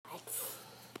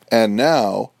And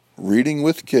now, Reading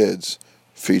with Kids,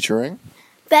 featuring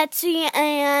Betsy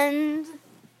and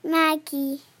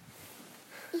Maggie.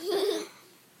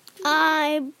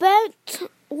 I bet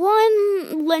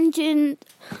one legend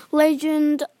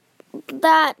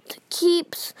that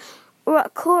keeps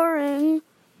recurring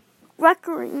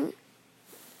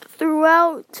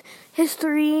throughout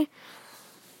history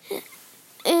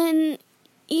in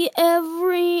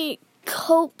every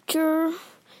culture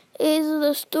is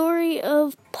the story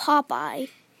of Popeye.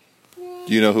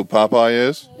 Do you know who Popeye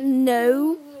is?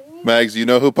 No. Mags, do you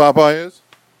know who Popeye is?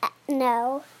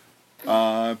 No.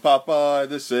 I'm Popeye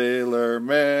the Sailor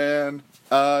Man.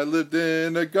 I lived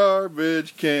in a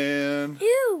garbage can.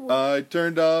 Ew. I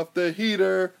turned off the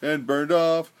heater and burned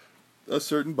off a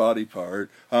certain body part.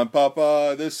 I'm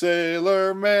Popeye the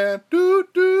Sailor Man.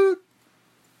 Doot doot.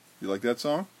 You like that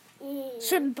song?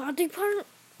 Certain body part?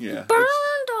 Yeah. Burned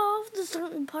It's, off the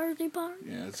certain party part?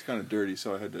 yeah, it's kind of dirty,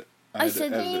 so I had to I edit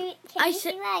said- it. Can I you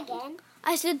said- sing that again?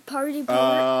 I said party part.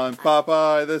 I'm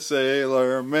Popeye the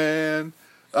Sailor Man.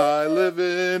 I live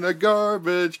in a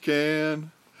garbage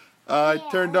can. I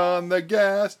turned on the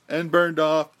gas and burned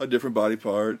off a different body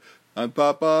part. I'm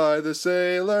Popeye the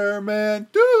Sailor Man.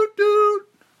 Doot doot.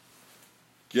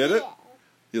 Get it?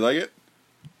 You like it?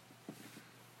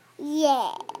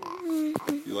 Yeah. You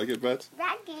like it, Bets?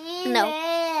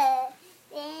 No.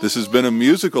 This has been a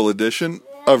musical edition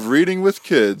of Reading with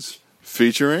Kids,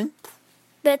 featuring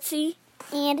Betsy.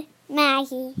 And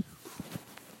Maggie.